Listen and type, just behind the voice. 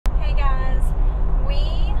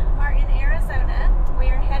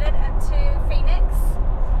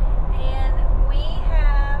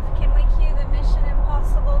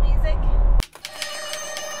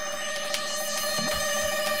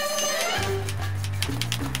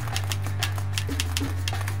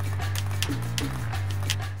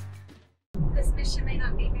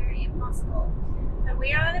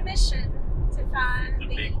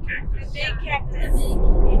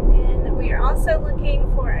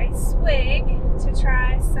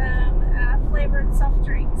flavored soft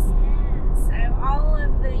drinks. So all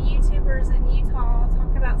of the YouTubers in Utah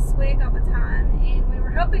talk about Swig all the time, and we were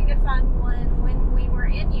hoping to find one when we were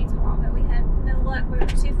in Utah, but we had no luck. We were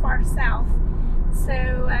too far south.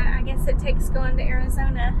 So I guess it takes going to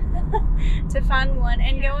Arizona to find one,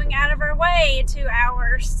 and going out of our way 2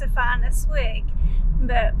 hours to find a Swig.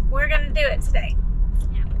 But we're going to do it today.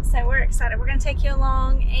 So we're excited. We're going to take you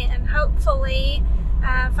along and hopefully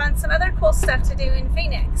find some other cool stuff to do in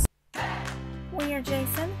Phoenix. We are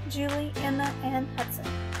Jason, Julie, Emma, and Hudson.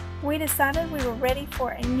 We decided we were ready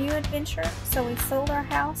for a new adventure, so we sold our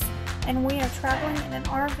house and we are traveling in an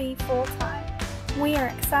RV full time. We are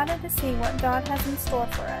excited to see what God has in store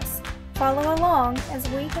for us. Follow along as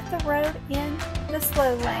we hit the road in the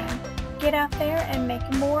slow lane. Get out there and make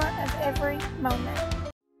more of every moment.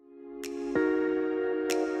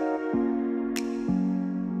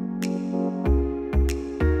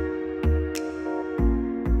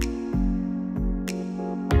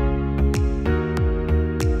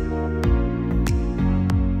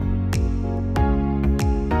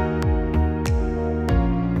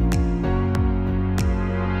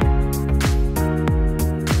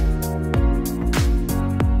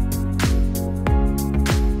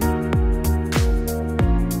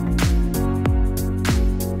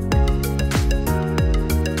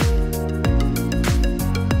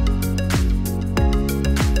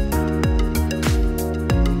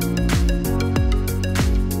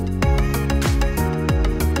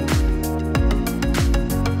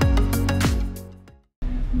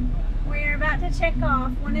 Check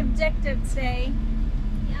off one objective today,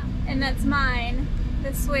 and that's mine,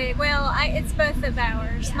 the Swig. Well, it's both of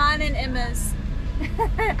ours, mine and Emma's.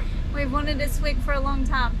 We've wanted a Swig for a long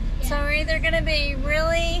time, so we're either going to be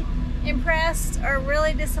really impressed or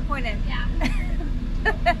really disappointed.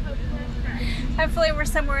 Hopefully we're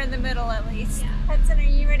somewhere in the middle at least. Hudson, are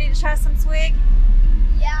you ready to try some Swig?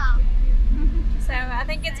 Yeah. So I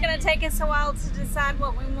think it's going to take us a while to decide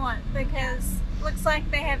what we want, because it looks like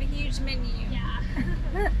they have a huge menu.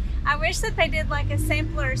 I wish that they did like a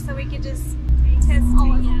sampler so we could just test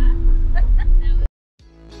all of them.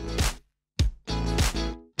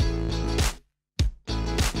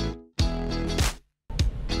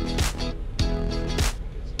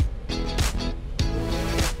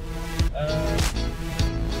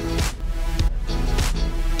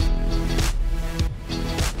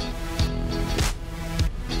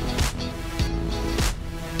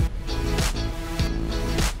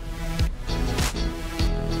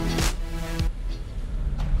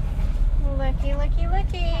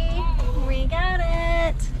 Looky. We got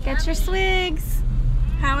it. Got your Swigs.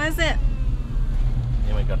 How is it?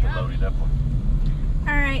 Yeah, we got the loaded up one.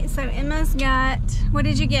 Alright, so Emma's got, what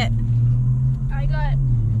did you get? I got,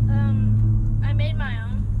 I made my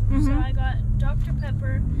own. So I got Dr.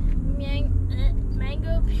 Pepper,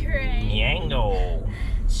 mango puree,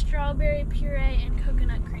 strawberry puree, and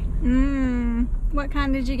coconut cream. What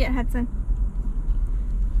kind did you get, Hudson?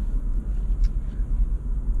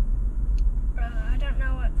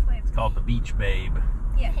 It's called the Beach Babe.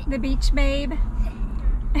 Yeah. The Beach Babe.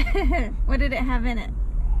 What did it have in it?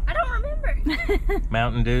 I don't remember.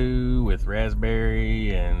 Mountain Dew with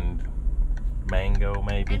raspberry and mango,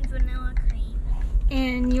 maybe. And vanilla cream.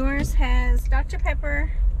 And yours has Dr. Pepper,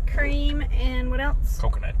 cream, and what else?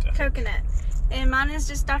 Coconut. Coconut. And mine is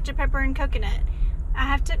just Dr. Pepper and coconut. I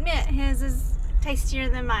have to admit, his is tastier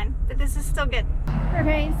than mine, but this is still good.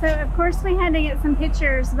 Okay, so of course we had to get some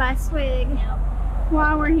pictures by Swig.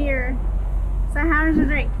 While we're here. So how's your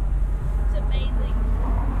drink? It's amazing.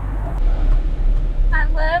 I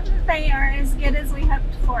love that they are as good as we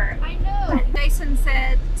hoped for. I know. Jason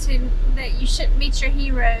said that you shouldn't meet your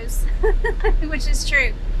heroes, which is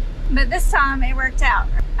true. But this time it worked out.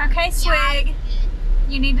 Okay, Swig,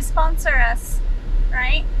 you need to sponsor us,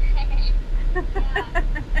 right? It's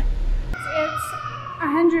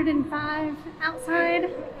 105 outside.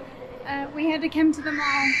 We had to come to the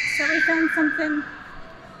mall, so we found something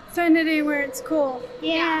fun to do where it's cool.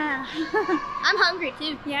 Yeah. I'm hungry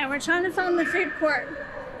too. Yeah, we're trying to find the food court.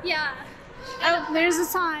 Yeah. Oh, there's a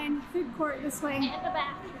sign. Food court this way. And the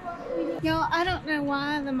bathroom. Y'all, I don't know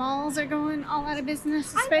why the malls are going all out of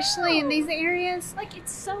business, especially in these areas. Like,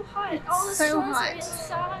 it's so hot. All the so stores hot. are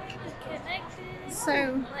inside and connected.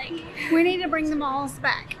 So, like, we need to bring the malls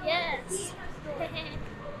back. yes.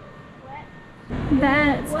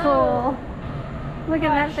 That's cool. Look at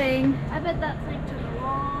that thing. I bet that thing took a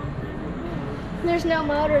long time. There's no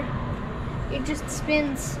motor. It just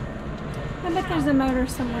spins. I bet there's a motor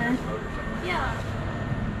somewhere. Yeah.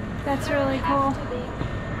 That's really cool.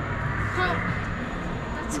 Huh.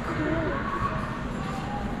 That's cool.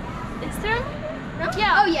 Is there? No?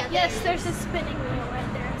 Yeah. Oh yeah. Yes, there's a spinning wheel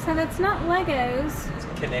right there. So that's not Legos.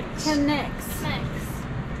 Connects. Connects. Next.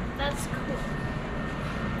 That's cool.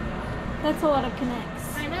 That's a lot of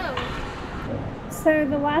connects. I know. So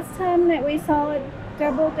the last time that we saw a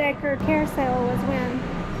double-decker carousel was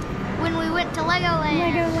When we went to Legoland.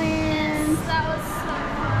 Legoland. That was so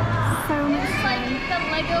fun. So much It's like fun. the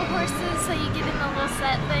Lego horses, so you get in the little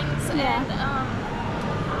set things Yeah. and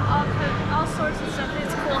all sorts of stuff.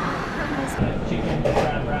 It's cool. Chicken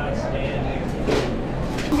fried rice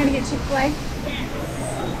and I'm gonna get Chick-fil-A.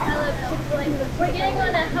 I love Chick-fil-A. We're getting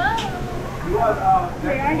on a home. We are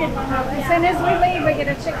getting one home. As soon as we leave, we get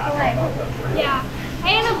a Chick-fil-A. Yeah.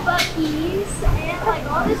 And a Buc-ee's and like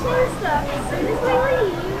all this other stuff as soon as we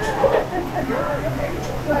leave.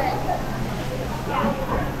 But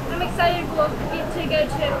yeah, I'm excited we'll get to go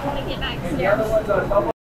to it when we get back.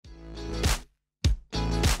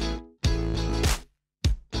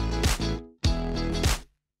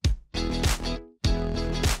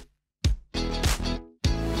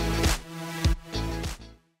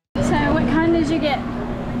 So what kind did you get?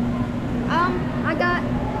 I got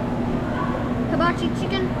hibachi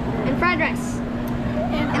chicken and fried rice.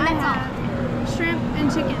 And I that's all. have shrimp and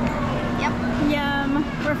chicken. Yep. Yum.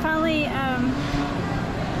 We're finally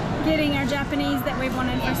getting our Japanese that we've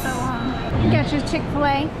wanted for so long. You got your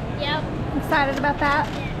Chick-fil-A. Yep. Excited about that?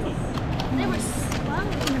 They were slow.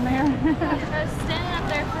 In there. I was standing up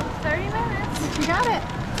there for 30 minutes. You got it.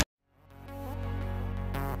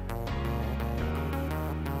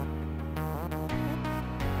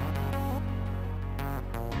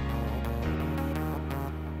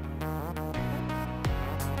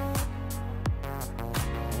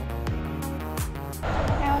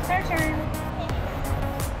 Now it's our turn.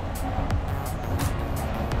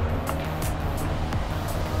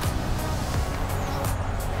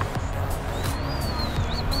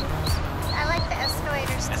 I like the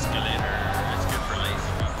escalators too. escalator. It's good for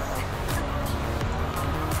lazy people.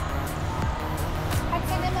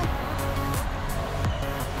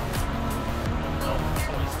 Oh,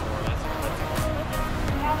 toy store. That's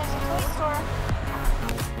Now there's a toy store.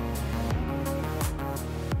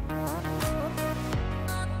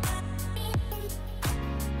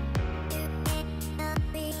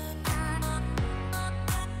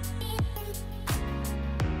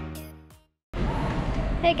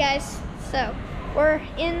 Hey guys, so we're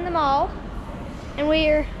in the mall and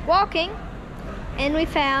we're walking and we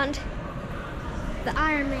found the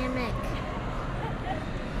Iron Man mech.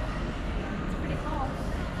 It's pretty cool.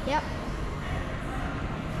 Yep.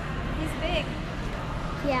 He's big.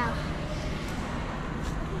 Yeah.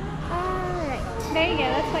 Alright. There you go.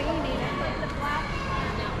 That's what you needed.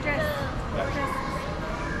 Dress.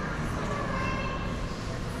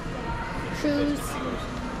 Shoes.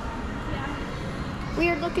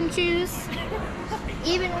 Weird looking shoes.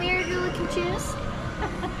 Even weirder looking shoes.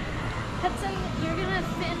 Hudson, you're gonna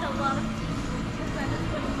offend a lot of people because that is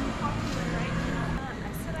what is popular right now. I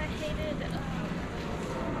said I hated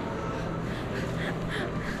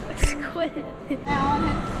squid.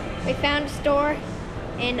 We found a store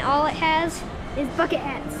and all it has is bucket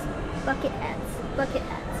hats. Bucket hats. Bucket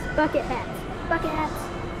hats. Bucket hats. Bucket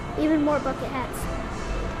hats. Even more bucket hats.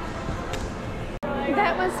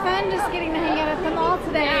 That was fun just getting to hang out at the mall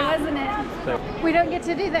today, wasn't it? We don't get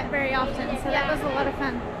to do that very often, so that was a lot of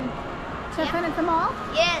fun. Did you have fun at the mall?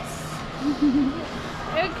 Yes.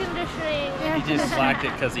 Air conditioning. He just liked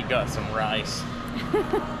it because he got some rice.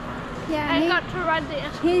 Yeah, I got to ride the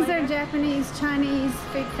escalator. he's our Japanese, Chinese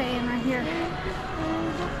food fan right here.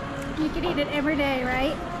 You could eat it every day,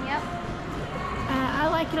 right? Yep. I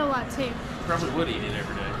like it a lot too. Probably would eat it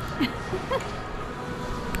every day.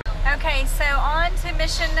 Okay, so on to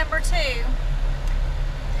mission number 2,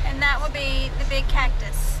 and that will be the big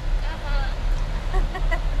cactus.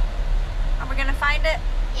 Are we gonna find it?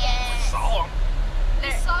 Yes. Saw him. We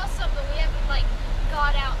saw some, but we haven't like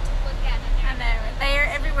got out to look at it. I know, they are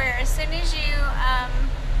everywhere. As soon as you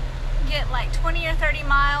get like 20 or 30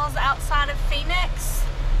 miles outside of Phoenix,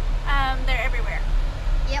 they're everywhere.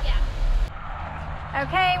 Yep. Yeah.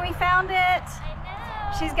 Okay, we found it. I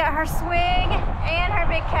know. She's got her swig and her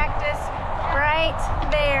big cactus right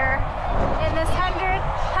there in this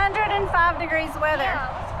 105 degrees weather. Yeah,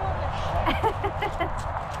 let's go on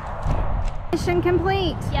this. Mission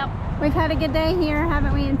complete. Yep. We've had a good day here,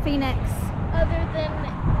 haven't we, in Phoenix? Other than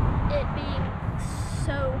it being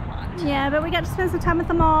so hot. Yeah, but we got to spend some time at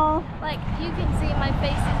the mall Like, you can see my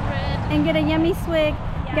face is red. and get a yummy swig.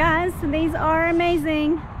 Yeah. Guys, these are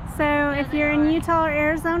amazing. So if they you're are. in Utah or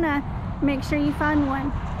Arizona, make sure you find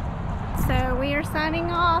one. So we are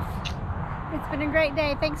signing off. It's been a great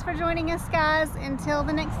day. Thanks for joining us, guys. Until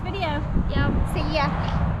the next video. Yep. See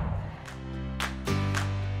ya.